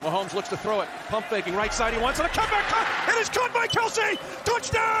Mahomes looks to throw it. Pump faking right side. He wants it. A comeback cut. It is caught by Kelsey.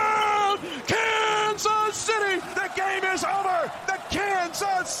 Touchdown! Kansas City. The game is over. The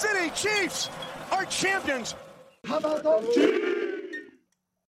Kansas City Chiefs are champions. How about those Chiefs?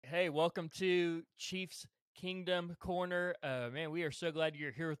 Hey, welcome to Chiefs Kingdom Corner. Man, we are so glad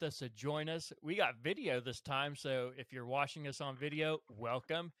you're here with us to join us. We got video this time, so if you're watching us on video,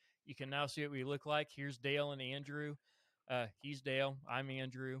 welcome. You can now see what we look like. Here's Dale and Andrew. He's Dale. I'm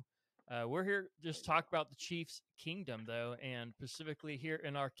Andrew. We're here just talk about the Chiefs Kingdom, though, and specifically here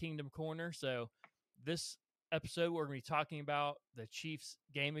in our Kingdom Corner. So this episode, we're going to be talking about the Chiefs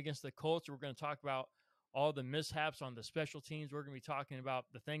game against the Colts. We're going to talk about all the mishaps on the special teams. We're going to be talking about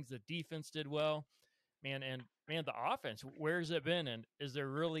the things the defense did well. Man, the offense, where's it been? And is there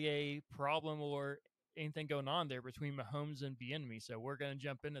really a problem or anything going on there between Mahomes and Bieniemy? So we're going to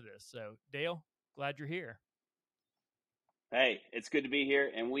jump into this. So, Dale, glad you're here. Hey, it's good to be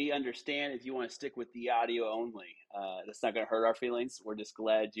here, and we understand if you want to stick with the audio only. That's not going to hurt our feelings. We're just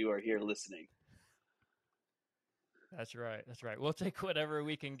glad you are here listening. That's right. That's right. We'll take whatever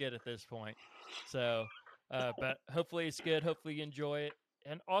we can get at this point. So, but hopefully it's good. Hopefully you enjoy it.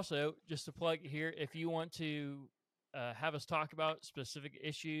 And also, just to plug here, if you want to have us talk about specific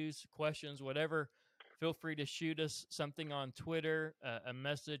issues, questions, whatever, feel free to shoot us something on Twitter, a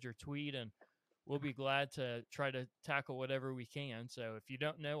message or tweet, and we'll be glad to try to tackle whatever we can. So if you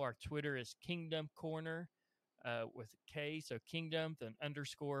don't know, our Twitter is Kingdom Corner with K, so Kingdom, then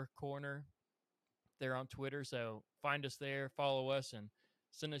 _ Corner. They're on Twitter, so find us there, follow us, and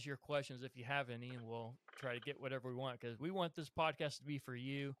send us your questions if you have any, and we'll try to get whatever we want, because we want this podcast to be for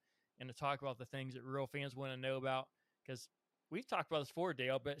you and to talk about the things that real fans want to know about, because we've talked about this before,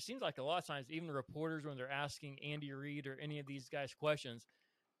 Dale, but it seems like a lot of times, even the reporters, when they're asking Andy Reid or any of these guys questions,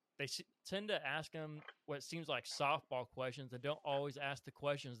 they tend to ask them what seems like softball questions and don't always ask the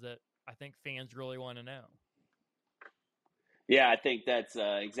questions that I think fans really want to know. Yeah, I think that's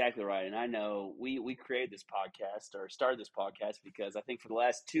exactly right. And I know we created this podcast or started this podcast because I think for the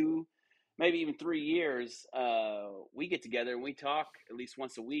last 2, maybe even 3 years, we get together and we talk at least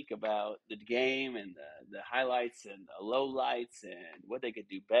once a week about the game and the highlights and the lowlights and what they could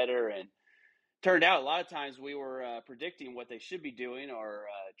do better. And turned out a lot of times we were predicting what they should be doing or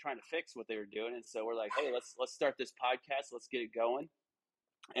trying to fix what they were doing. And so we're like, hey, let's start this podcast. Let's get it going.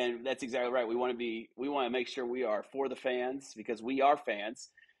 And that's exactly right. We want to make sure we are for the fans because we are fans.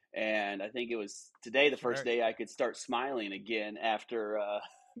 And I think it was today the first day I could start smiling again after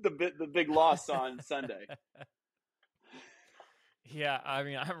the big loss on Sunday. Yeah, I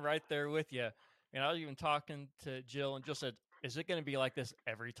mean, I'm right there with you. And I was even talking to Jill, and Jill said, is it going to be like this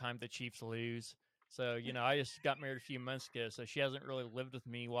every time the Chiefs lose? So, I just got married a few months ago, so she hasn't really lived with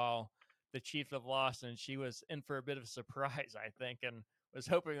me while the Chiefs have lost, and she was in for a bit of a surprise, I think, and was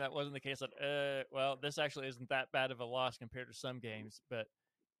hoping that wasn't the case. That, well, this actually isn't that bad of a loss compared to some games, but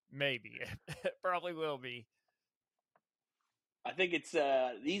maybe. It probably will be. I think it's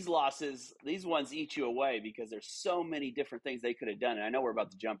these losses, these ones eat you away because there's so many different things they could have done. And I know we're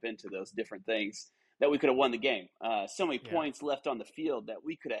about to jump into those different things that we could have won the game. So many points left on the field that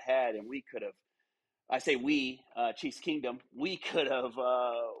we could have had, and we could have. I say we, Chiefs Kingdom, we could have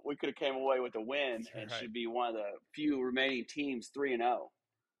came away with a win and should be one of the few remaining teams 3-0.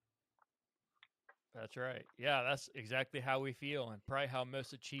 That's right. Yeah, that's exactly how we feel, and probably how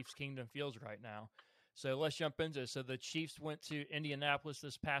most of Chiefs Kingdom feels right now. So let's jump into it. So the Chiefs went to Indianapolis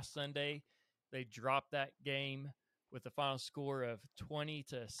this past Sunday. They dropped that game with a final score of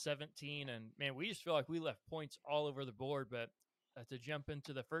 20-17. And, man, we just feel like we left points all over the board. But to jump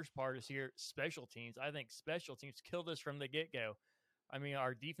into the first part is here, special teams. I think special teams killed us from the get-go. I mean,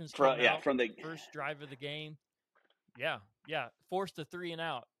 our defense came out from the first drive of the game. Yeah, forced a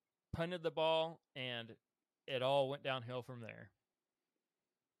 3-and-out, punted the ball, and it all went downhill from there.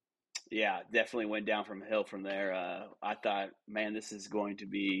 Yeah, definitely went downhill from there. I thought, man, this is going to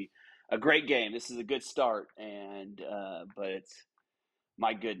be a great game. This is a good start, but it's,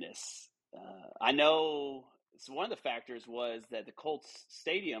 my goodness. I know one of the factors was that the Colts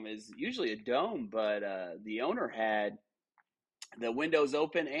stadium is usually a dome, but the owner had the windows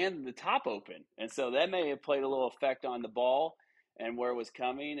open and the top open. And so that may have played a little effect on the ball and where it was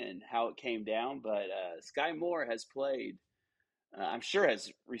coming and how it came down. But Sky Moore has played, I'm sure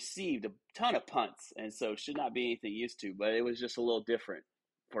has received a ton of punts, and so should not be anything used to, but it was just a little different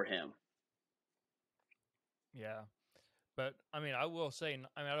for him. Yeah. But, I mean, I will say,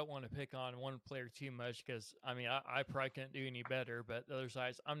 I don't want to pick on one player too much because, I probably couldn't do any better. But the other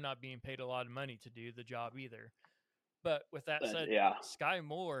side, I'm not being paid a lot of money to do the job either. But with that said, Sky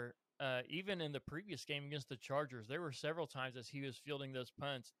Moore, even in the previous game against the Chargers, there were several times as he was fielding those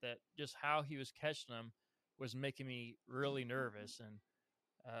punts that just how he was catching them was making me really nervous.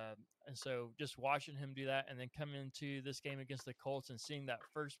 And so just watching him do that and then come into this game against the Colts and seeing that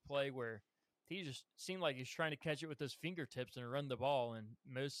first play where he just seemed like he's trying to catch it with his fingertips and run the ball. And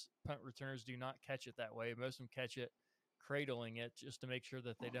most punt returners do not catch it that way. Most of them catch it cradling it just to make sure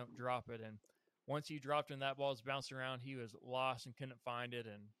that they don't drop it. And once he dropped and that ball was bouncing around, he was lost and couldn't find it.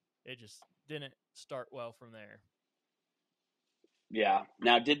 And it just didn't start well from there. Yeah.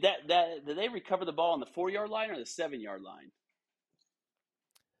 Now, did they recover the ball on the 4-yard line or the 7-yard line?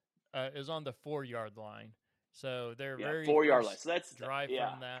 It was on the 4-yard line. So their very 4-yard first line. So that's drive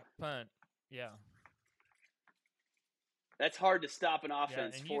from that punt. Yeah. That's hard to stop an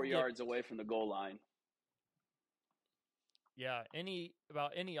offense and 4 yards away from the goal line. Yeah, any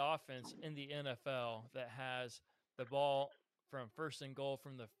offense in the NFL that has the ball from first and goal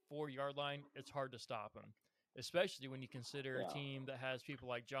from the 4-yard line, it's hard to stop them, especially when you consider a team that has people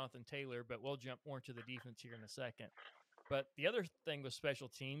like Jonathan Taylor, but we'll jump more to the defense here in a second. But the other thing with special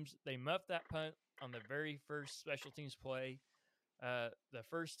teams, they muffed that punt on the very first special teams play. The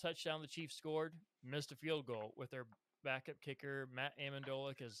first touchdown the Chiefs scored, missed a field goal with their backup kicker, Matt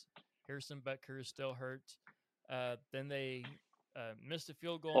Amendola, because Harrison Butker is still hurt. Then they missed a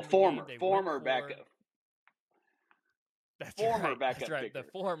field goal. Former backup. That's former right. backup That's right. kicker.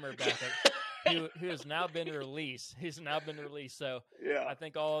 The former backup, who has now been released. He's now been released. So I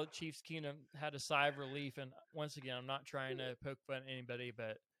think all Chiefs Kingdom had a sigh of relief. And once again, I'm not trying to poke fun at anybody,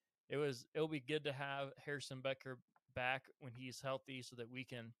 but it'll be good to have Harrison Butker back when he's healthy, so that we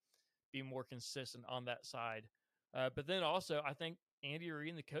can be more consistent on that side. But then also, I think Andy Reid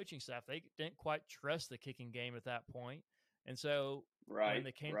and the coaching staff, they didn't quite trust the kicking game at that point. And so when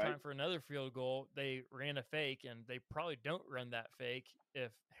it came time for another field goal, they ran a fake, and they probably don't run that fake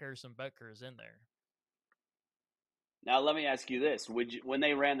if Harrison Butker is in there. Now, let me ask you this. When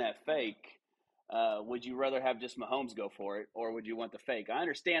they ran that fake, would you rather have just Mahomes go for it, or would you want the fake? I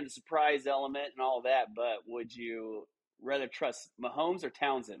understand the surprise element and all that, but would you rather trust Mahomes or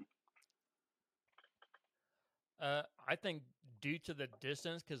Townsend? I think due to the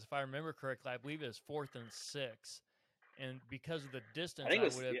distance, because if I remember correctly, I believe it was 4th and 6. And because of the distance, I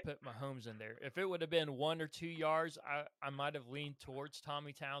would have put Mahomes in there. If it would have been 1 or 2 yards, I might have leaned towards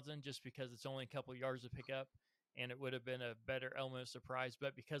Tommy Townsend just because it's only a couple yards to pick up, and it would have been a better element of surprise.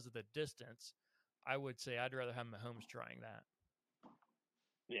 But because of the distance, I would say I'd rather have Mahomes trying that.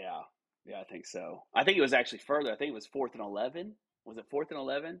 Yeah, I think so. I think it was actually further. I think it was 4th and 11. Was it 4th and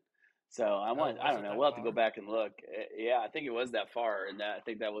 11? So I don't know. We'll have to go back and look. Yeah, I think it was that far, and I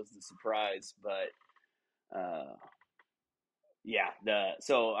think that was the surprise. But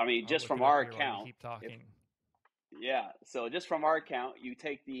so I mean, just from our account, keep talking. So just from our account, you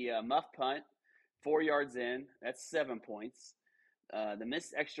take the muff punt, 4 yards in, that's 7 points. The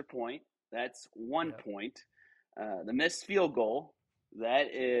missed extra point, that's 1 point. The missed field goal,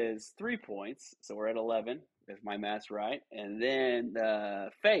 that is 3 points. So we're at 11, if my math's right. And then the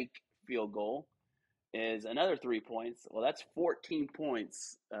fake field goal is another 3 points. Well, that's 14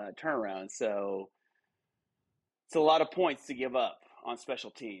 points turnaround. So it's a lot of points to give up on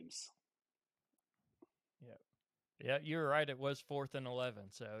special teams. Yeah, you were right. It was 4th and 11,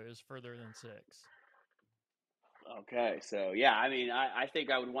 so it was further than 6. Okay, so yeah, I mean, I think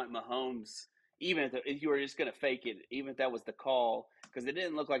I would want Mahomes, even if you were just going to fake it, even if that was the call, because it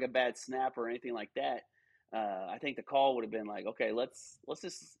didn't look like a bad snap or anything like that. I think the call would have been like, okay, let's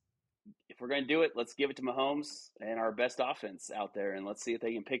just, if we're going to do it, let's give it to Mahomes and our best offense out there, and let's see if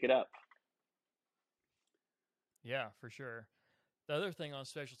they can pick it up. Yeah, for sure. The other thing on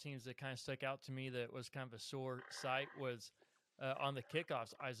special teams that kind of stuck out to me that was kind of a sore sight was on the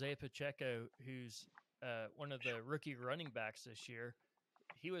kickoffs, Isaiah Pacheco, who's one of the rookie running backs this year.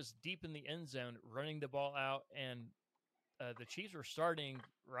 He was deep in the end zone running the ball out, and the Chiefs were starting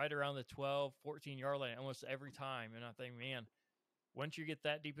right around the 12, 14-yard line almost every time. And I think, man, once you get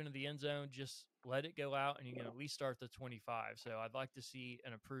that deep into the end zone, just let it go out, and you can at least start the 25. So I'd like to see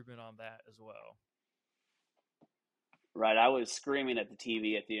an improvement on that as well. Right, I was screaming at the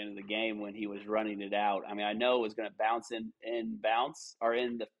TV at the end of the game when he was running it out. I mean, I know it was going to bounce in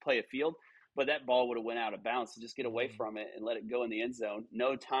the play of field, but that ball would have went out of bounds. So just get away from it and let it go in the end zone.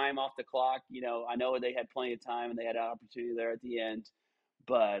 No time off the clock. You know, I know they had plenty of time and they had an opportunity there at the end,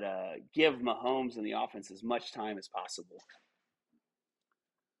 but give Mahomes and the offense as much time as possible.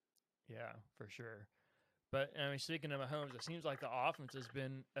 Yeah, for sure. But I mean, speaking of Mahomes, it seems like the offense has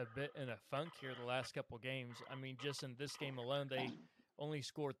been a bit in a funk here the last couple of games. I mean, just in this game alone, they only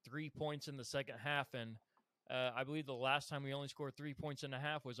scored 3 points in the second half, and I believe the last time we only scored 3 points and a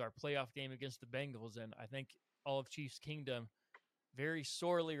half was our playoff game against the Bengals, and I think all of Chiefs Kingdom very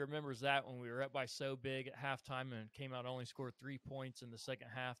sorely remembers that when we were up by so big at halftime and came out only scored 3 points in the second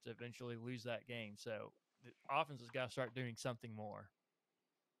half to eventually lose that game. So the offense has got to start doing something more.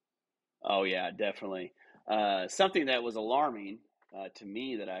 Oh yeah, definitely. Something that was alarming to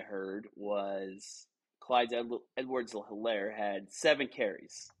me that I heard was Clyde Edwards-Helaire had 7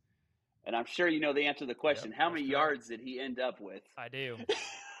 carries. And I'm sure you know the answer to the question. Yep, How that's many correct. yards did he end up with? I do.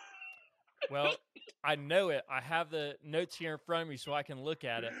 Well, I know it. I have the notes here in front of me so I can look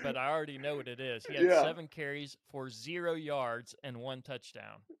at it, but I already know what it is. He had 7 carries for 0 yards and 1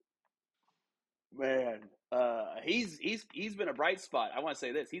 touchdown. Man, he's been a bright spot. I want to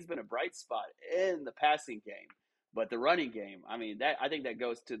say this: he's been a bright spot in the passing game, but the running game. I mean, I think that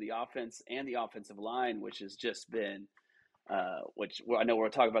goes to the offense and the offensive line, which has just been. I know we'll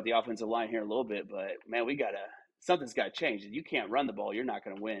talk about the offensive line here in a little bit, but man, something's got to change. If you can't run the ball, you're not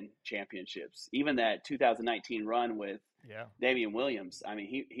going to win championships. Even that 2019 run with Damian Williams. I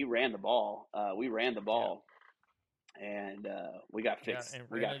mean, he ran the ball. We ran the ball, and we got fixed. And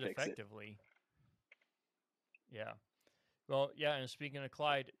we ran got it effectively. Yeah. Well, yeah, and speaking of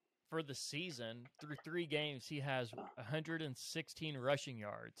Clyde, for the season, through 3 games, he has 116 rushing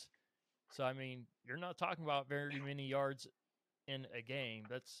yards. So, I mean, you're not talking about very many yards in a game.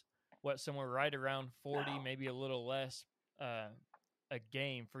 That's somewhere right around 40, maybe a little less a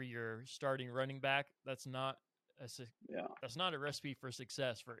game for your starting running back. That's not a recipe for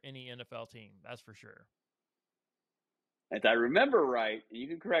success for any NFL team. That's for sure. If I remember right, you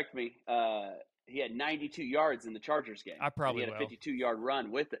can correct me. He had 92 yards in the Chargers game. I probably he had a 52-yard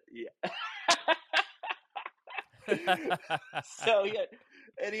run with it. Yeah. So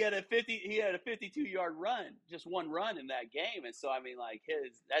he had a 52-yard run, just one run in that game. And so I mean, like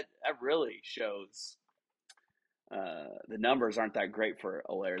that really shows the numbers aren't that great for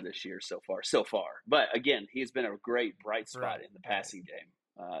Helaire this year so far. But again, he's been a great bright spot in the passing game.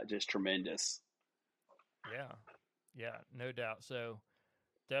 Just tremendous. Yeah, no doubt. So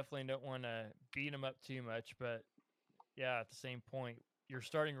definitely don't want to beat him up too much, but yeah, at the same point, your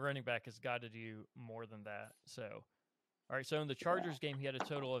starting running back has got to do more than that. So, all right. So in the Chargers game, he had a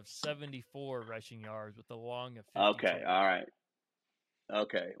total of 74 rushing yards with a long of 52. Okay. All right.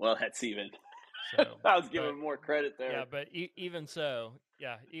 Okay. Well, that's even. So, I was giving him more credit there. Yeah, but even so,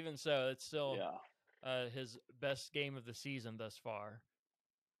 it's still his best game of the season thus far.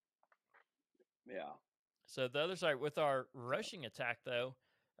 Yeah. So the other side, with our rushing attack, though,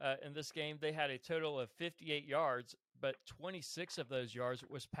 in this game, they had a total of 58 yards, but 26 of those yards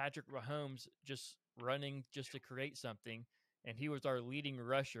was Patrick Mahomes just running just to create something, and he was our leading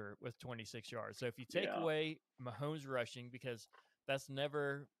rusher with 26 yards. So if you take away Mahomes rushing, because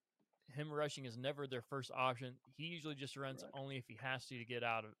him rushing is never their first option, he usually just runs only if he has to get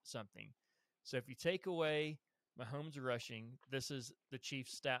out of something. So if you take away Mahomes rushing, this is the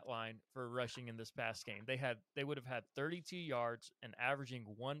Chiefs' stat line for rushing in this past game. They would have had 32 yards and averaging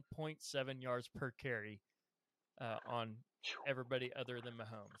 1.7 yards per carry on everybody other than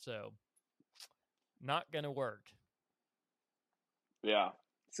Mahomes. So not going to work. Yeah.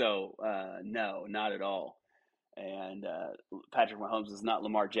 So no, not at all. And Patrick Mahomes is not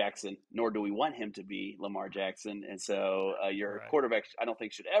Lamar Jackson, nor do we want him to be Lamar Jackson. And so your quarterback, I don't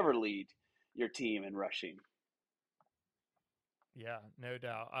think, should ever lead your team in rushing. Yeah, no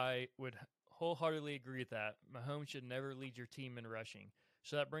doubt. I would wholeheartedly agree with that. Mahomes should never lead your team in rushing.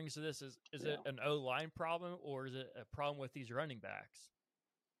 So that brings to this: is it an O-line problem, or is it a problem with these running backs?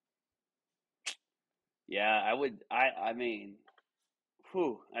 Yeah, I mean,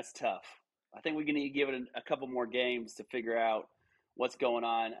 that's tough. I think we need to give it a couple more games to figure out what's going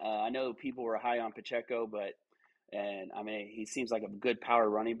on. I know people were high on Pacheco, and I mean, he seems like a good power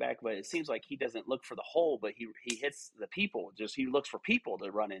running back, but it seems like he doesn't look for the hole, but he hits the people. Just he looks for people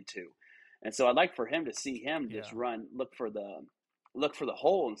to run into, and so I'd like for him to see him just look for the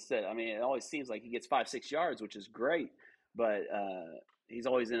hole instead. I mean, it always seems like he gets 5-6 yards, which is great, but he's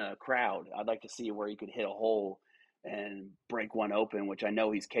always in a crowd. I'd like to see where he could hit a hole and break one open, which I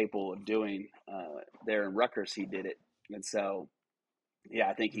know he's capable of doing. There in Rutgers, he did it, and so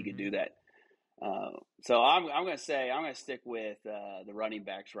I think he could do that. So I'm going to stick with the running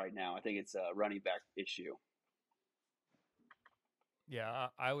backs right now. I think it's a running back issue. Yeah,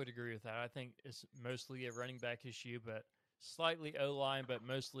 I would agree with that. I think it's mostly a running back issue, but slightly O-line, but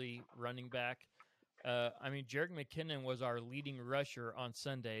mostly running back. I mean, Jerick McKinnon was our leading rusher on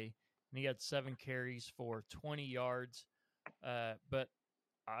Sunday, and he had 7 carries for 20 yards. But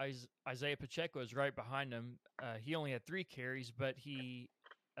Isaiah Pacheco is right behind him. He only had 3 carries, but he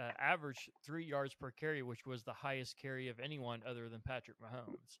averaged 3 yards per carry, which was the highest carry of anyone other than Patrick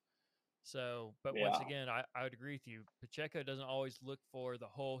Mahomes. So, but once again, I would agree with you. Pacheco doesn't always look for the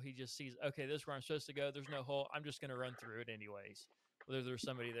hole. He just sees, okay, this is where I'm supposed to go. There's no hole. I'm just going to run through it anyways, whether there's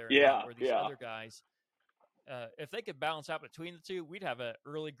somebody there or not. Where these other guys, if they could balance out between the two, we'd have a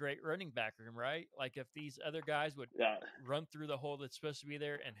really great running back room, right? Like if these other guys would run through the hole that's supposed to be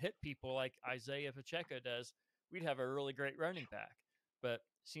there and hit people like Isaiah Pacheco does, we'd have a really great running back. But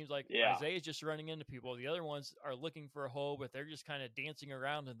seems like Isaiah's just running into people. The other ones are looking for a hole, but they're just kind of dancing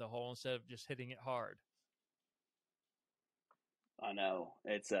around in the hole instead of just hitting it hard. I know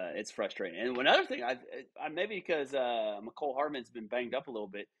it's frustrating. And another thing, I maybe because McCole Hardman's been banged up a little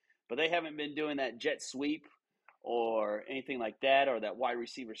bit, but they haven't been doing that jet sweep or anything like that, or that wide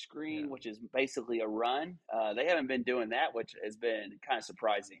receiver screen, which is basically a run. They haven't been doing that, which has been kind of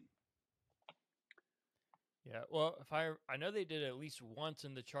surprising. Yeah, well, if I know they did it at least once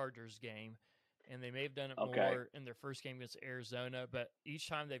in the Chargers game, and they may have done it more in their first game against Arizona, but each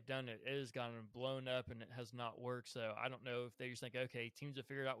time they've done it, it has gotten blown up and it has not worked. So I don't know if they just think, okay, teams have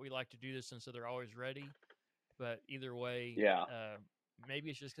figured out we like to do this, and so they're always ready. But either way,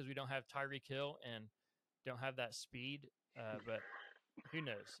 maybe it's just because we don't have Tyreek Hill and don't have that speed. But who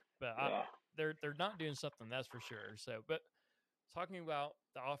knows? But they're not doing something, that's for sure. So, but talking about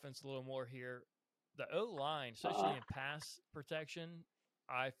the offense a little more here. The O-line, especially in pass protection,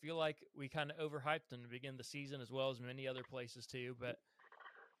 I feel like we kind of overhyped them to begin the season as well as many other places too, but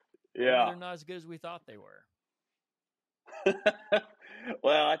maybe they're not as good as we thought they were.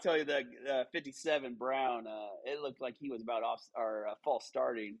 Well, I tell you, the 57 Brown, it looked like he was about false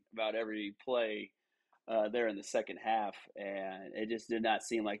starting about every play there in the second half, and it just did not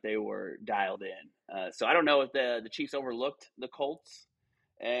seem like they were dialed in. So I don't know if the Chiefs overlooked the Colts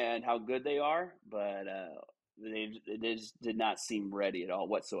and how good they are, but they just did not seem ready at all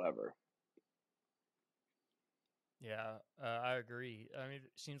whatsoever. Yeah, I agree. I mean,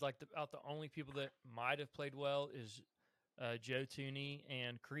 it seems like about the only people that might have played well is Joe Tooney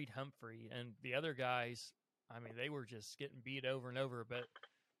and Creed Humphrey, and the other guys, I mean, they were just getting beat over and over. But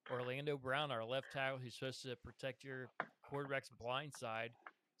Orlando Brown, our left tackle, who's supposed to protect your quarterback's blind side,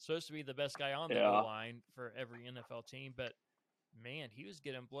 supposed to be the best guy on the O-line for every NFL team, but man, he was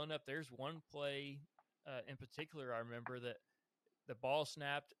getting blown up. There's one play in particular I remember that the ball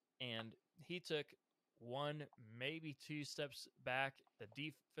snapped and he took one, maybe two steps back.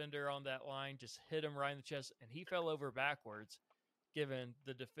 The defender on that line just hit him right in the chest and he fell over backwards, giving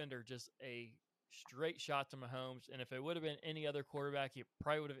the defender just a straight shot to Mahomes. And if it would have been any other quarterback, he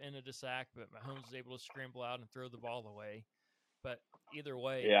probably would have ended a sack, but Mahomes was able to scramble out and throw the ball away. But either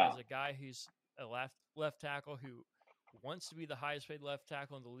way, as a guy who's a left tackle who wants to be the highest paid left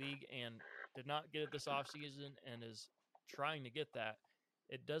tackle in the league and did not get it this offseason and is trying to get that,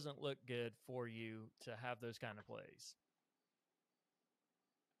 it doesn't look good for you to have those kind of plays.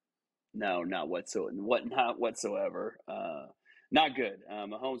 No, not whatsoever. Not good.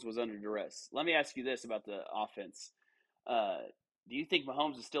 Mahomes was under duress. Let me ask you this about the offense. Do you think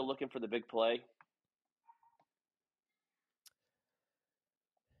Mahomes is still looking for the big play?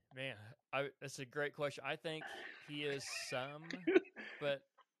 Man, that's a great question. I think he is some, but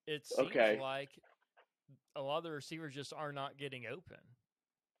it seems like a lot of the receivers just are not getting open.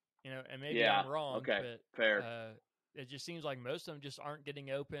 You know, and maybe I'm wrong, but fair. It just seems like most of them just aren't getting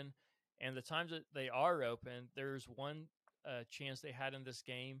open. And the times that they are open, there's one chance they had in this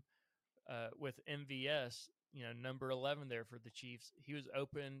game with MVS, you know, number 11 there for the Chiefs. He was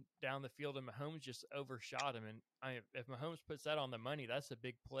open down the field, and Mahomes just overshot him. And if Mahomes puts that on the money, that's a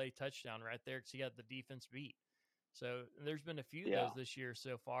big play touchdown right there because he got the defense beat. So there's been a few of those this year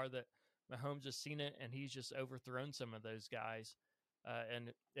so far that Mahomes has seen it, and he's just overthrown some of those guys.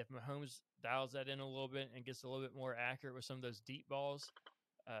 And if Mahomes dials that in a little bit and gets a little bit more accurate with some of those deep balls,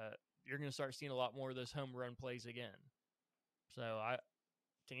 you're going to start seeing a lot more of those home run plays again. So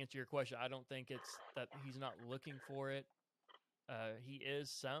to answer your question, I don't think it's that he's not looking for it. He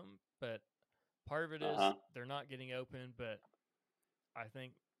is some, but part of it is they're not getting open. But I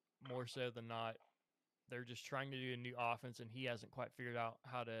think more so than not, they're just trying to do a new offense, and he hasn't quite figured out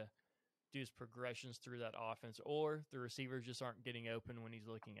how to do his progressions through that offense, or the receivers just aren't getting open when he's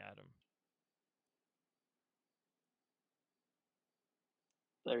looking at them.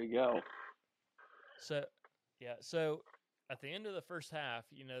 There you go. So at the end of the first half,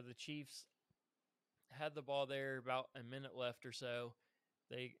 you know, the Chiefs had the ball there about a minute left or so.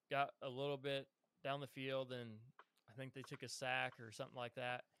 They got a little bit down the field, and I think they took a sack or something like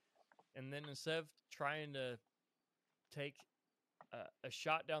that. And then instead of trying to take a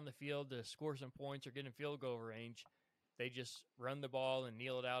shot down the field to score some points or get in field goal range, they just run the ball and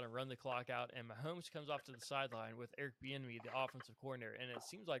kneel it out and run the clock out. And Mahomes comes off to the sideline with Eric Bieniemy, the offensive coordinator, and it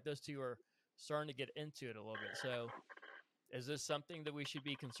seems like those two are starting to get into it a little bit. So, is this something that we should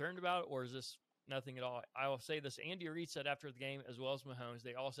be concerned about, or is this nothing at all? I will say this: Andy Reid said after the game, as well as Mahomes,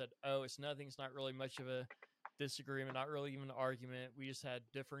 they all said, "Oh, it's nothing. It's not really much of a disagreement, not really even an argument. We just had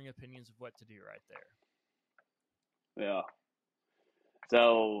differing opinions of what to do right there." Yeah.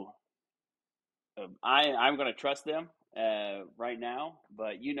 So I'm going to trust them right now,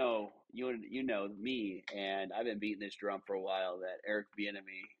 but you know me, and I've been beating this drum for a while that Eric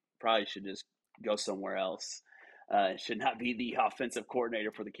Bieniemy probably should just go somewhere else. Should not be the offensive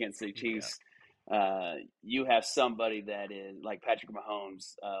coordinator for the Kansas City Chiefs. You have somebody that is like Patrick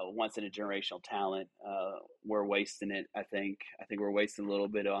Mahomes, once in a generational talent. We're wasting it. I think we're wasting a little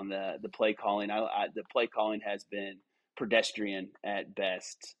bit on the play calling. The play calling has been pedestrian at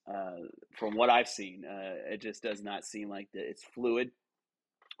best. From what I've seen, it just does not seem like it's fluid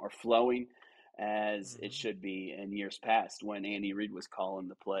or flowing as it should be in years past when Andy Reid was calling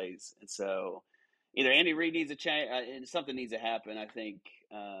the plays. And so either Andy Reid needs to change, and something needs to happen, I think,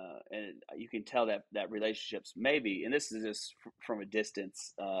 and you can tell that relationships maybe, and this is just from a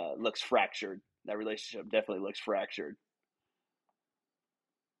distance, looks fractured. That relationship definitely looks fractured.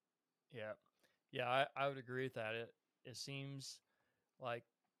 Yeah, I would agree with that. It seems like,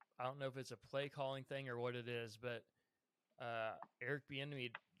 I don't know if it's a play calling thing or what it is, but Eric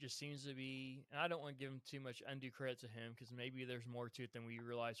Bieniemy just seems to be, and I don't want to give him too much undue credit to him because maybe there's more to it than we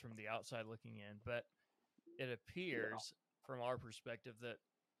realize from the outside looking in. But it appears from our perspective that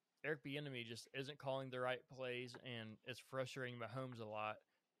Eric Bieniemy just isn't calling the right plays, and it's frustrating Mahomes a lot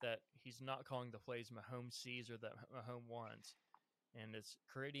that he's not calling the plays Mahomes sees or that Mahomes wants, and it's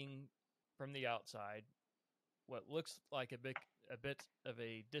creating from the outside what looks like a bit of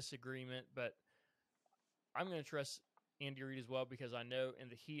a disagreement. But I'm going to trust Andy Reid as well because I know in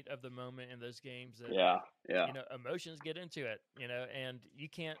the heat of the moment in those games that emotions get into it, and you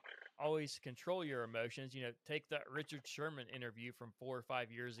can't always control your emotions. Take that Richard Sherman interview from 4 or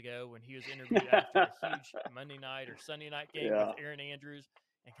 5 years ago when he was interviewed after a huge Monday night or Sunday night game with Aaron Andrews,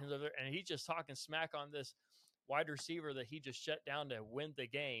 and comes over and he's just talking smack on this wide receiver that he just shut down to win the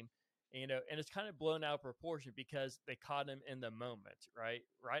game. And it's kind of blown out of proportion because they caught him in the moment, right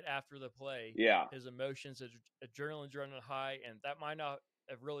after the play. His emotions, adrenaline's running high, and that might not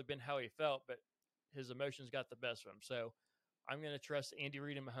have really been how he felt, but his emotions got the best of him. So I'm going to trust Andy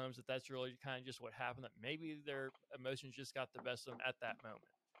Reid and Mahomes that that's really kind of just what happened, that maybe their emotions just got the best of them at that moment.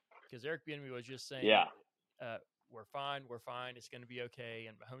 Because Eric Bieniemy was just saying, we're fine, it's going to be okay.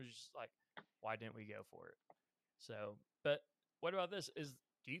 And Mahomes was just like, why didn't we go for it? So, but what about this?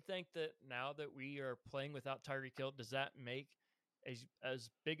 Do you think that now that we are playing without Tyreek Hill, does that make as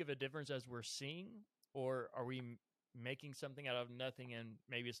big of a difference as we're seeing? Or are we making something out of nothing and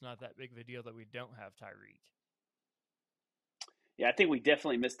maybe it's not that big of a deal that we don't have Tyreek? Yeah, I think we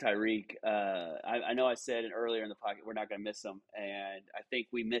definitely missed Tyreek. I know I said it earlier in the pocket, we're not going to miss him. And I think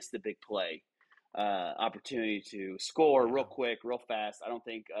we missed the big play opportunity to score real quick, real fast. I don't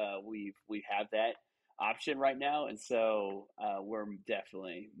think we have that option right now. And so we're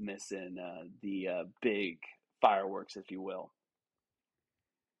definitely missing the big fireworks, if you will.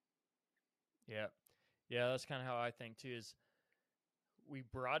 Yeah, that's kind of how I think too, is we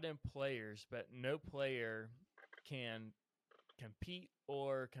brought in players, but no player can compete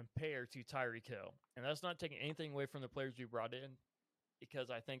or compare to Tyreek Hill. And that's not taking anything away from the players we brought in, because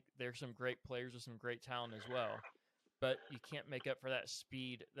I think there's some great players with some great talent as well. But you can't make up for that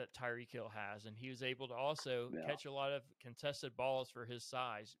speed that Tyreek Hill has. And he was able to also catch a lot of contested balls for his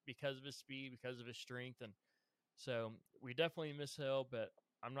size because of his speed, because of his strength. And so we definitely miss Hill, but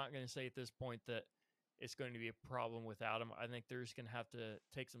I'm not going to say at this point that it's going to be a problem without him. I think they're just going to have to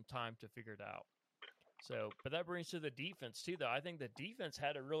take some time to figure it out. So, but that brings to the defense too, though. I think the defense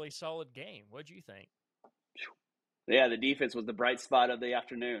had a really solid game. What do you think? Yeah, the defense was the bright spot of the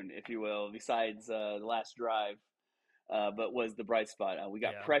afternoon, if you will, besides the last drive. But was the bright spot. We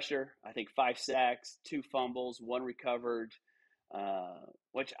got pressure. I think 5 sacks, 2 fumbles, 1 recovered,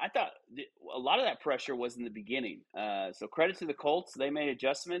 which I thought a lot of that pressure was in the beginning. So credit to the Colts. They made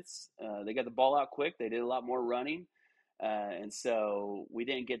adjustments. They got the ball out quick. They did a lot more running. And so we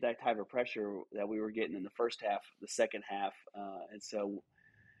didn't get that type of pressure that we were getting in the first half, the second half. And so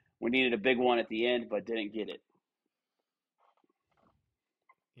we needed a big one at the end, but didn't get it.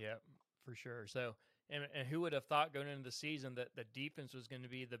 Yeah, for sure. So, and who would have thought going into the season that the defense was going to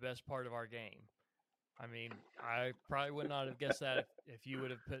be the best part of our game? I mean, I probably would not have guessed that if you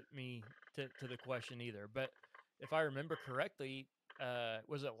would have put me to the question either. But if I remember correctly,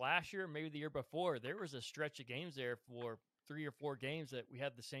 was it last year, maybe the year before, there was a stretch of games there for 3 or 4 games that we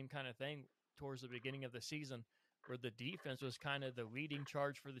had the same kind of thing towards the beginning of the season where the defense was kind of the leading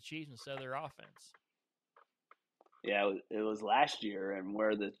charge for the Chiefs instead of their offense. Yeah, it was last year, and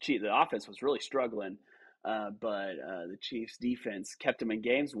where the offense was really struggling, but the Chiefs' defense kept them in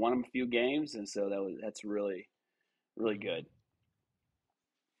games, won them a few games, and so that's really, really good.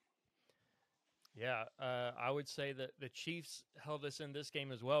 Yeah, I would say that the Chiefs held us in this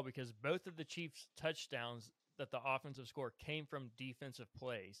game as well because both of the Chiefs' touchdowns that the offensive score came from defensive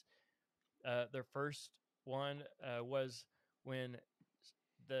plays. Their first one was when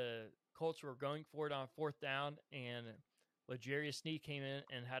the Colts were going for it on 4th down, and L'Jarius Sneed came in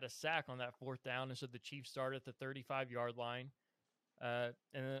and had a sack on that 4th down, and so the Chiefs started at the 35-yard line. And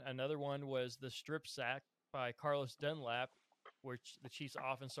then another one was the strip sack by Carlos Dunlap, which the Chiefs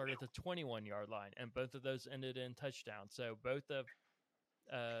offense started at the 21-yard line, and both of those ended in touchdowns. So both of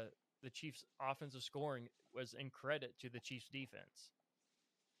the Chiefs' offensive scoring was in credit to the Chiefs' defense.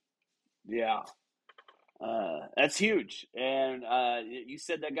 Yeah, that's huge. And you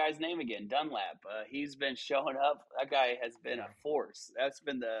said that guy's name again, Dunlap. He's been showing up. That guy has been a force. That's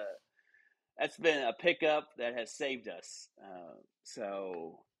been a pickup that has saved us.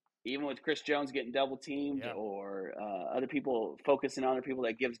 So even with Chris Jones getting double teamed or other people focusing on other people,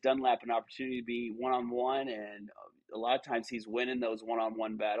 that gives Dunlap an opportunity to be one-on-one. And a lot of times he's winning those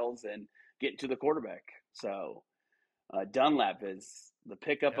one-on-one battles and getting to the quarterback. So Dunlap is the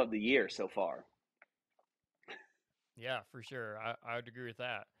pickup of the year so far. Yeah, for sure. I would agree with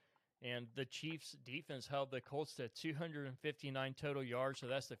that. And the Chiefs' defense held the Colts to 259 total yards, so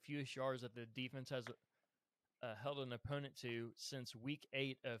that's the fewest yards that the defense has held an opponent to since Week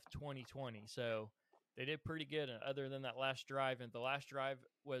 8 of 2020. So they did pretty good, and other than that last drive. And the last drive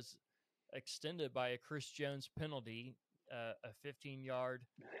was extended by a Chris Jones penalty, a 15-yard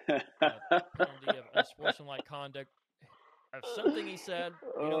penalty of unsportsmanlike conduct. Of something he said,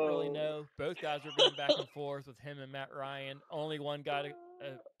 we don't really know. Both guys were going back and forth with him and Matt Ryan. Only one got a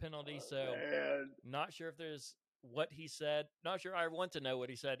penalty, so not sure if there's what he said. Not sure I want to know what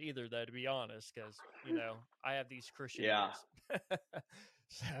he said either, though, to be honest, because, I have these Christian ears.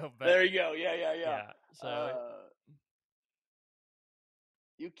 So, but, there you go. Yeah. So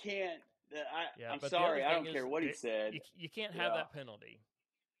you can't. I'm but sorry. I don't care what he said. You can't have that penalty.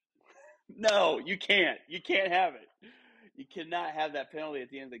 No, you can't. You can't have it. You cannot have that penalty at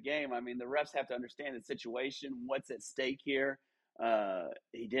the end of the game. I mean, the refs have to understand the situation, what's at stake here.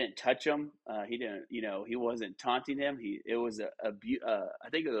 He didn't touch him. He didn't, he wasn't taunting him. I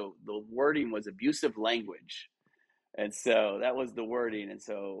think the wording was abusive language. And so that was the wording. And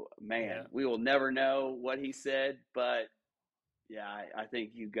so, man, we will never know what he said, but yeah, I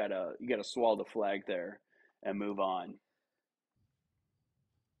think you gotta swallow the flag there and move on.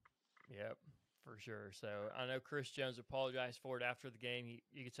 Yep. For sure. So I know Chris Jones apologized for it after the game.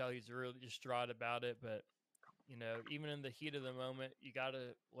 You can tell he's really distraught about it, but even in the heat of the moment, you got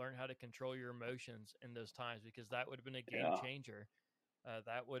to learn how to control your emotions in those times, because that would have been a game changer.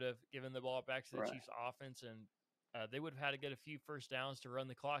 That would have given the ball back to the Chiefs offense, and they would have had to get a few first downs to run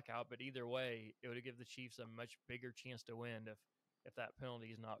the clock out. But either way, it would have given the Chiefs a much bigger chance to win if that penalty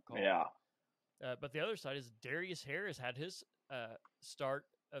is not called. Yeah. But the other side is Darius Harris had his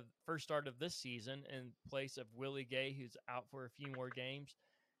first start of this season in place of Willie Gay, who's out for a few more games,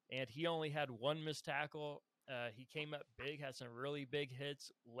 and he only had one missed tackle. He came up big, had some really big hits,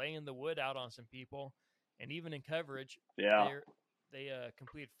 laying the wood out on some people, and even in coverage, they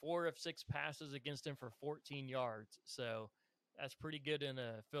completed 4 of 6 passes against him for 14 yards. So that's pretty good in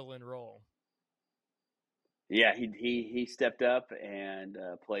a fill-in role. Yeah, he stepped up and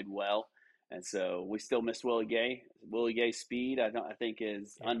played well. And so we still miss Willie Gay. Willie Gay's speed, I think,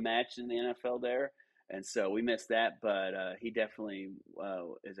 is unmatched in the NFL there. And so we missed that, but he definitely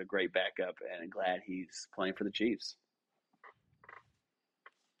is a great backup, and I'm glad he's playing for the Chiefs.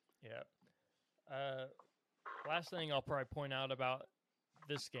 Yeah. Last thing I'll probably point out about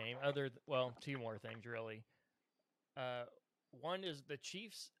this game, 2 more things, really. One is the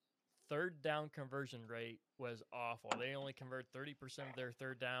Chiefs' third down conversion rate was awful. They only convert 30% of their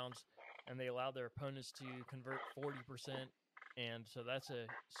third downs, and they allow their opponents to convert 40%. And so that's a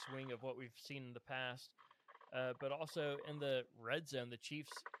swing of what we've seen in the past. But also in the red zone, the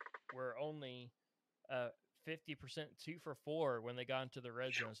Chiefs were only 50% 2 for 4 when they got into the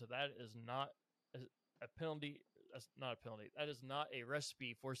red zone. So that is not a penalty. That's not a penalty. That is not a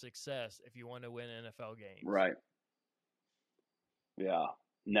recipe for success if you want to win NFL games. Right. Yeah.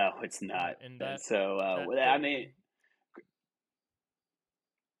 No, it's not. And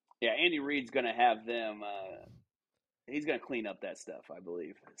Andy Reid's going to have them he's going to clean up that stuff, I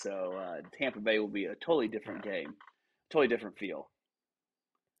believe. So Tampa Bay will be a totally different game, totally different feel.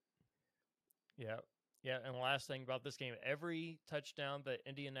 Yeah. Yeah, and the last thing about this game, every touchdown that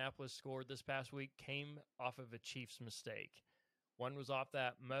Indianapolis scored this past week came off of a Chiefs mistake. One was off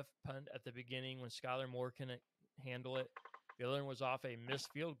that muff punt at the beginning when Skylar Moore couldn't handle it. The other one was off a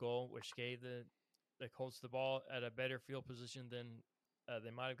missed field goal, which gave the Colts the ball at a better field position than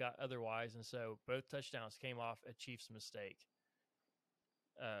they might have got otherwise. And so both touchdowns came off a Chiefs mistake.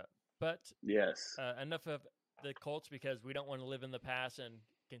 But yes, enough of the Colts, because we don't want to live in the past and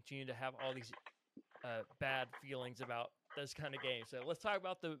continue to have all these bad feelings about this kind of game. So let's talk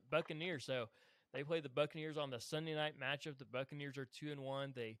about the Buccaneers. So they play the Buccaneers on the Sunday night matchup. The Buccaneers are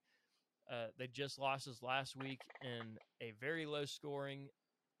 2-1. They just lost this last week in a very low scoring,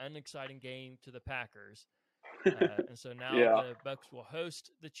 unexciting game to the Packers. And so now the Bucs will host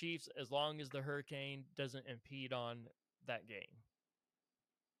the Chiefs as long as the hurricane doesn't impede on that game.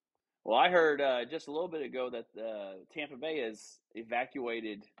 Well, I heard just a little bit ago that Tampa Bay has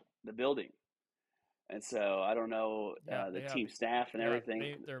evacuated the building. And so I don't know the team staff and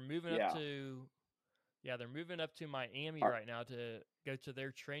everything. They're moving up to they're moving up to Miami right now to go to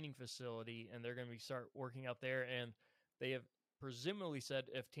their training facility, and they're going to start working out there. And they have presumably said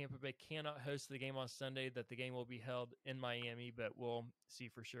if Tampa Bay cannot host the game on Sunday, that the game will be held in Miami, but we'll see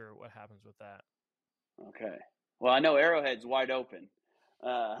for sure what happens with that. Okay. Well, I know Arrowhead's wide open.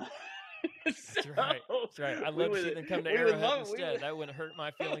 That's right. That's right. I'd love to see them come to Arrowhead instead. That wouldn't hurt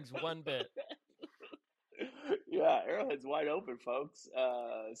my feelings one bit. Yeah, Arrowhead's wide open, folks.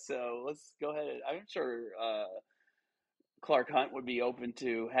 So let's go ahead. I'm sure Clark Hunt would be open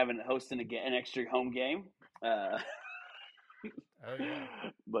to hosting an extra home game. Oh yeah,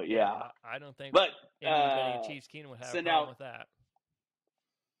 but yeah, I don't think anybody in Chiefs Kingdom would have a problem with that.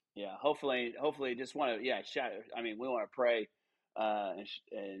 Yeah, hopefully, just want to I mean, we want to pray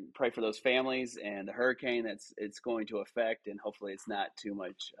and pray for those families and the hurricane it's going to affect, and hopefully it's not too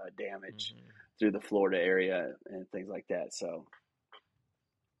much damage through the Florida area and things like that. So,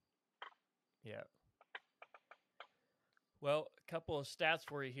 yeah. Well, a couple of stats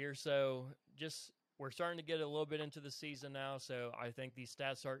for you here. So, we're starting to get a little bit into the season now, so I think these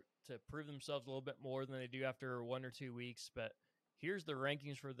stats start to prove themselves a little bit more than they do after 1 or 2 weeks. But here's the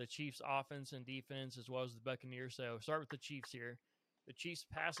rankings for the Chiefs offense and defense, as well as the Buccaneers. So start with the Chiefs here. The Chiefs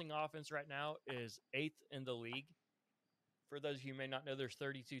passing offense right now is 8th in the league. For those of you who may not know, there's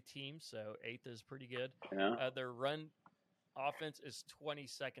 32 teams, so 8th is pretty good. Yeah. Their run offense is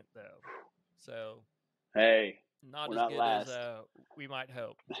 22nd, though. So hey, not as good last. as we might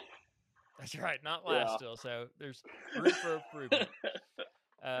hope. That's right, not last still. So there's room for improvement.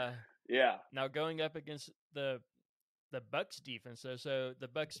 Now going up against the Bucs defense, so the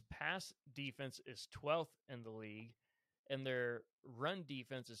Bucs pass defense is 12th in the league, and their run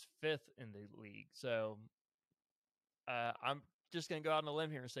defense is 5th in the league. So I'm just going to go out on a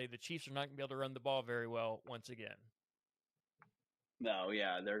limb here and say the Chiefs are not going to be able to run the ball very well once again. No,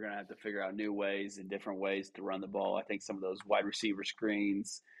 they're going to have to figure out new ways and different ways to run the ball. I think some of those wide receiver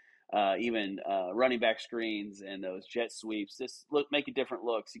screens, even running back screens and those jet sweeps, just making different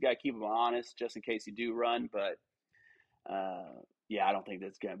looks. You got to keep them honest just in case you do run. But I don't think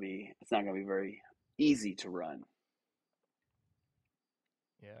it's not going to be very easy to run.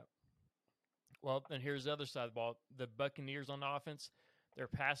 Yeah. Well, then here's the other side of the ball. The Buccaneers on offense, their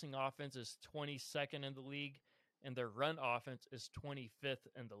passing offense is 22nd in the league, and their run offense is 25th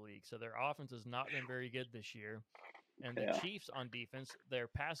in the league. So their offense has not been very good this year. And the Chiefs on defense, their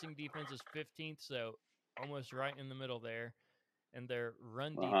passing defense is 15th, so almost right in the middle there. And their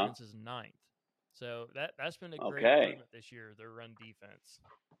run defense is 9th. So that's been a great improvement this year, their run defense.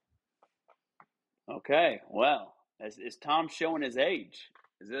 Okay, well, is Tom showing his age?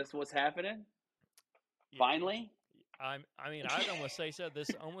 Is this what's happening? Yeah. Finally? I'd almost say so. This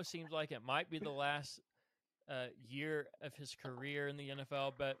almost seems like it might be the last year of his career in the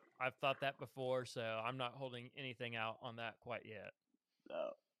NFL, but I've thought that before, so I'm not holding anything out on that quite yet.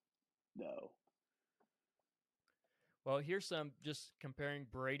 No. Well, here's some just comparing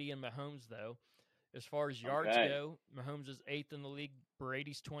Brady and Mahomes, though. As far as yards go, Mahomes is 8th in the league.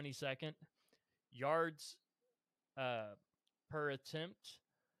 Brady's 22nd. Yards per attempt,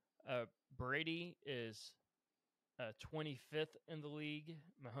 Brady is 25th in the league.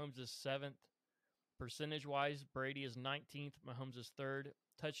 Mahomes is 7th. Percentage-wise, Brady is 19th. Mahomes is 3rd.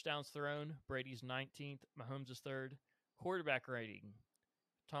 Touchdowns thrown, Brady's 19th. Mahomes is 3rd. Quarterback rating,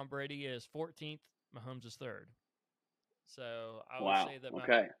 Tom Brady is 14th. Mahomes is 3rd. So I would say that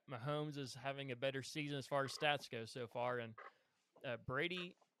Mahomes is having a better season as far as stats go so far. And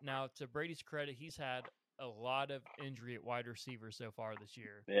Brady, now to Brady's credit, he's had a lot of injury at wide receiver so far this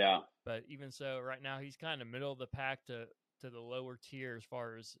year. Yeah. But even so, right now he's kind of middle of the pack to the lower tier as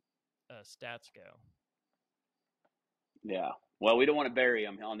far as stats go. Yeah. Well, we don't want to bury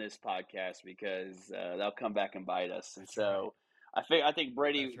him on this podcast because they'll come back and bite us. And That's so I think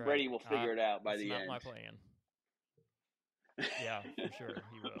Brady right. Brady will figure it out by That's the not end. my plan. Yeah, for sure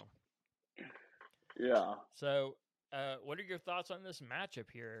he will. Yeah. So, what are your thoughts on this matchup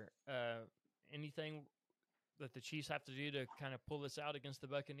here? Anything that the Chiefs have to do to kind of pull this out against the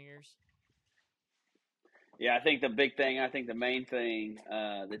Buccaneers? Yeah, I think the big thing, the main thing,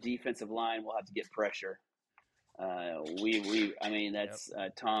 the defensive line will have to get pressure. That's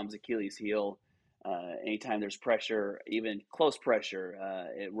Tom's Achilles heel. Anytime there's pressure, even close pressure,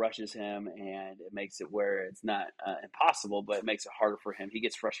 it rushes him and it makes it where it's not impossible, but it makes it harder for him. He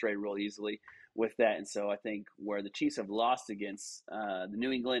gets frustrated real easily with that. And so I think where the Chiefs have lost against the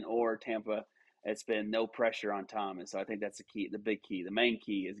New England or Tampa, it's been no pressure on Tom. And so I think that's the key, the big key. The main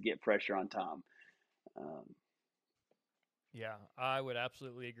key is get pressure on Tom. Yeah, I would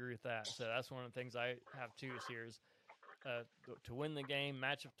absolutely agree with that. So that's one of the things I have too is here is to win the game,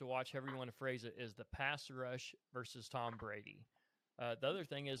 matchup to watch, however you want to phrase it, is the pass rush versus Tom Brady. The other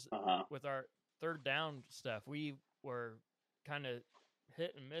thing is with our third down stuff, we were kind of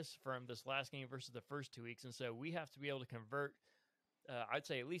hit and miss from this last game versus the first 2 weeks. And so we have to be able to convert, I'd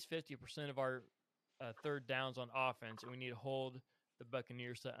say at least 50% of our third downs on offense, and we need to hold the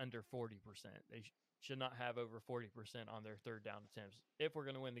Buccaneers to under 40%. They should not have over 40% on their third down attempts if we're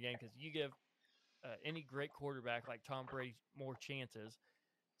going to win the game, because you give any great quarterback like Tom Brady more chances,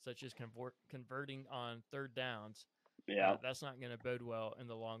 such as converting on third downs. Yeah, that's not going to bode well in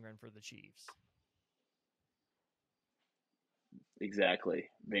the long run for the Chiefs. Exactly.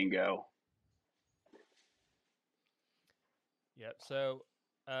 Bingo. Yep. So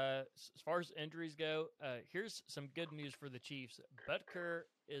as far as injuries go, here's some good news for the Chiefs. Butker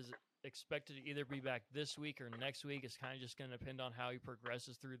is expected to either be back this week or next week. It's kind of just going to depend on how he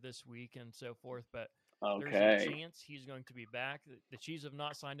progresses through this week and so forth. But there's a chance he's going to be back. The Chiefs have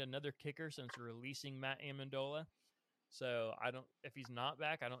not signed another kicker since releasing Matt Amendola. So if he's not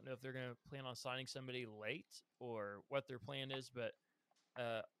back, I don't know if they're going to plan on signing somebody late or what their plan is. But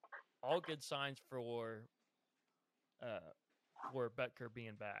all good signs for Butker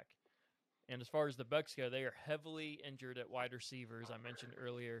being back. And as far as the Bucs go, they are heavily injured at wide receivers, I mentioned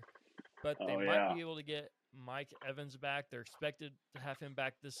earlier. But they might be able to get Mike Evans back. They're expected to have him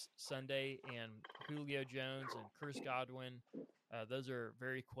back this Sunday, and Julio Jones and Chris Godwin. Those are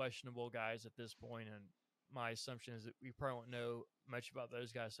very questionable guys at this point, and my assumption is that we probably won't know much about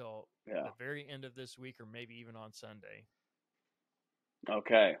those guys till the very end of this week or maybe even on Sunday.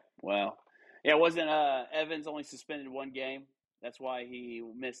 Okay. Well, wasn't Evans only suspended one game? That's why he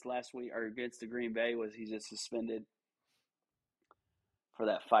missed last week or against the Green Bay. Was he just suspended for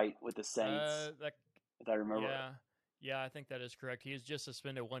that fight with the Saints? If I remember. Yeah, I think that is correct. He was just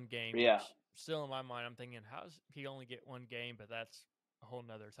suspended one game. Yeah. Which still in my mind, I'm thinking, how does he only get one game? But that's a whole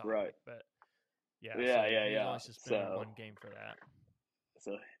nother topic. Right. But he only suspended one game for that.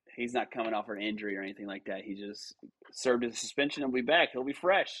 So he's not coming off an injury or anything like that. He just served his suspension and will be back. He'll be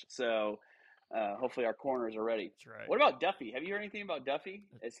fresh. So hopefully our corners are ready. That's right. What about Duffy? Have you heard anything about Duffy?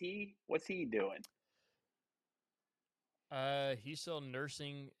 What's he doing? He's still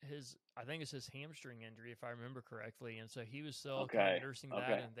nursing I think it's his hamstring injury, if I remember correctly. And so he was still kind of nursing that.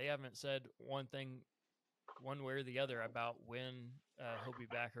 And they haven't said one way or the other about when he'll be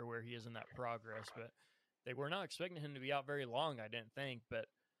back or where he is in that progress. But they were not expecting him to be out very long, I didn't think. But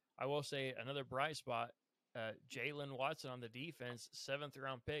I will say another bright spot, Jalen Watson on the defense,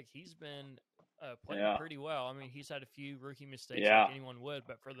 7th-round pick. He's been playing pretty well. I mean, he's had a few rookie mistakes like anyone would,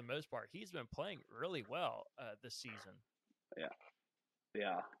 but for the most part, he's been playing really well this season.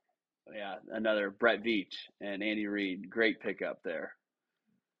 Yeah. Another Brett Veach and Andy Reid. Great pickup there.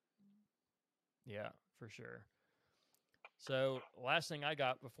 Yeah, for sure. So last thing I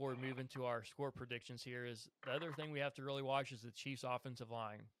got before we move into our score predictions here is the other thing we have to really watch is the Chiefs' offensive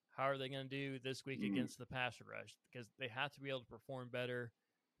line. How are they going to do this week against the pass rush? Because they have to be able to perform better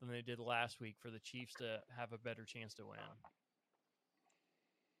than they did last week for the Chiefs to have a better chance to win.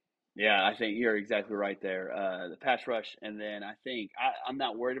 Yeah, I think you're exactly right there. The pass rush, and then I think I'm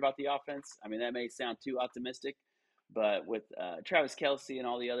not worried about the offense. I mean, that may sound too optimistic, but with Travis Kelce and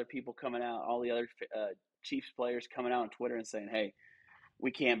all the other people coming out, all the other Chiefs players coming out on Twitter and saying, hey,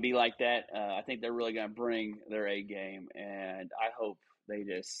 we can't be like that. I think they're really going to bring their A game, and I hope they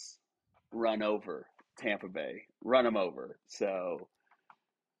just run over Tampa Bay, run them over. So,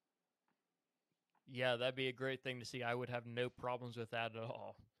 yeah, that'd be a great thing to see. I would have no problems with that at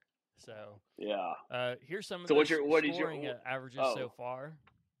all. So Yeah. here's some of So the what is your scoring averages so far.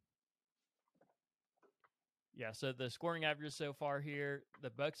 Yeah, so the scoring averages so far here, the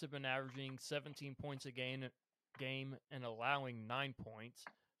Bucks have been averaging 17 points a game and allowing 9 points.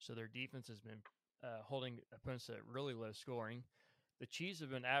 So their defense has been holding opponents at really low scoring. The Chiefs have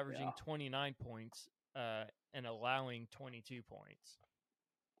been averaging 29 points and allowing 22 points.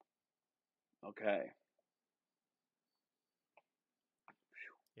 Okay.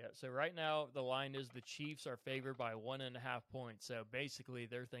 Yeah, so right now the line is the Chiefs are favored by 1.5 points. So basically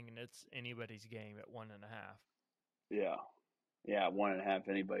they're thinking it's anybody's game at 1.5. Yeah. Yeah, 1.5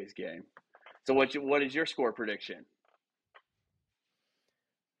 anybody's game. So what is your score prediction?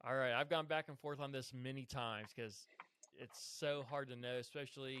 All right, I've gone back and forth on this many times because it's so hard to know,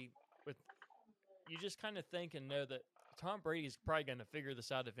 especially with you just kind of think and know that Tom Brady is probably going to figure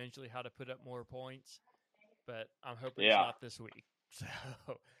this out eventually, how to put up more points. But I'm hoping it's not this week. So,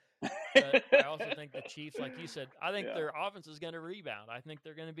 but I also think the Chiefs, like you said, I think their offense is going to rebound. I think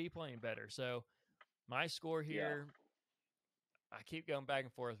they're going to be playing better. So my score here, I keep going back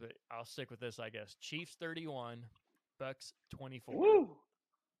and forth, but I'll stick with this, I guess. Chiefs 31, Bucks 24. Woo!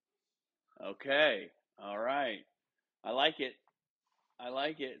 Okay. All right. I like it.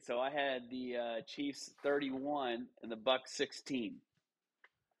 So I had the Chiefs 31 and the Bucks 16.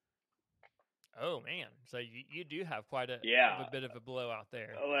 Oh man! So you do have quite a bit of a blowout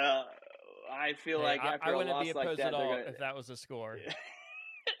there. Well, I feel like after I a wouldn't be loss like opposed that, at all they're gonna. if that was a score.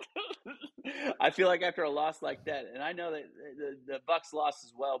 I feel like after a loss like that, and I know that the Bucks lost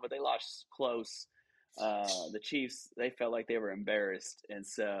as well, but they lost close. The Chiefs, they felt like they were embarrassed, and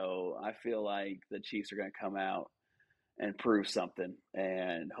so I feel like the Chiefs are going to come out and prove something,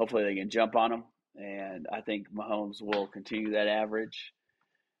 and hopefully they can jump on them. And I think Mahomes will continue that average,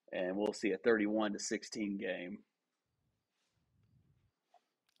 and we'll see a 31-16 game.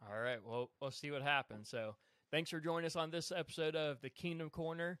 All right. Well, we'll see what happens. So thanks for joining us on this episode of the Kingdom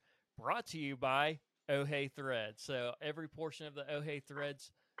Corner, brought to you by Oh Hey Threads. So every portion of the Oh Hey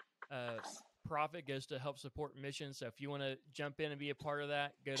Threads profit goes to help support missions. So if you want to jump in and be a part of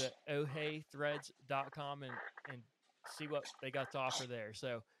that, go to ohheythreads.com and see what they got to offer there.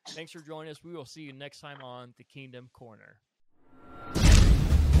 So thanks for joining us. We will see you next time on the Kingdom Corner.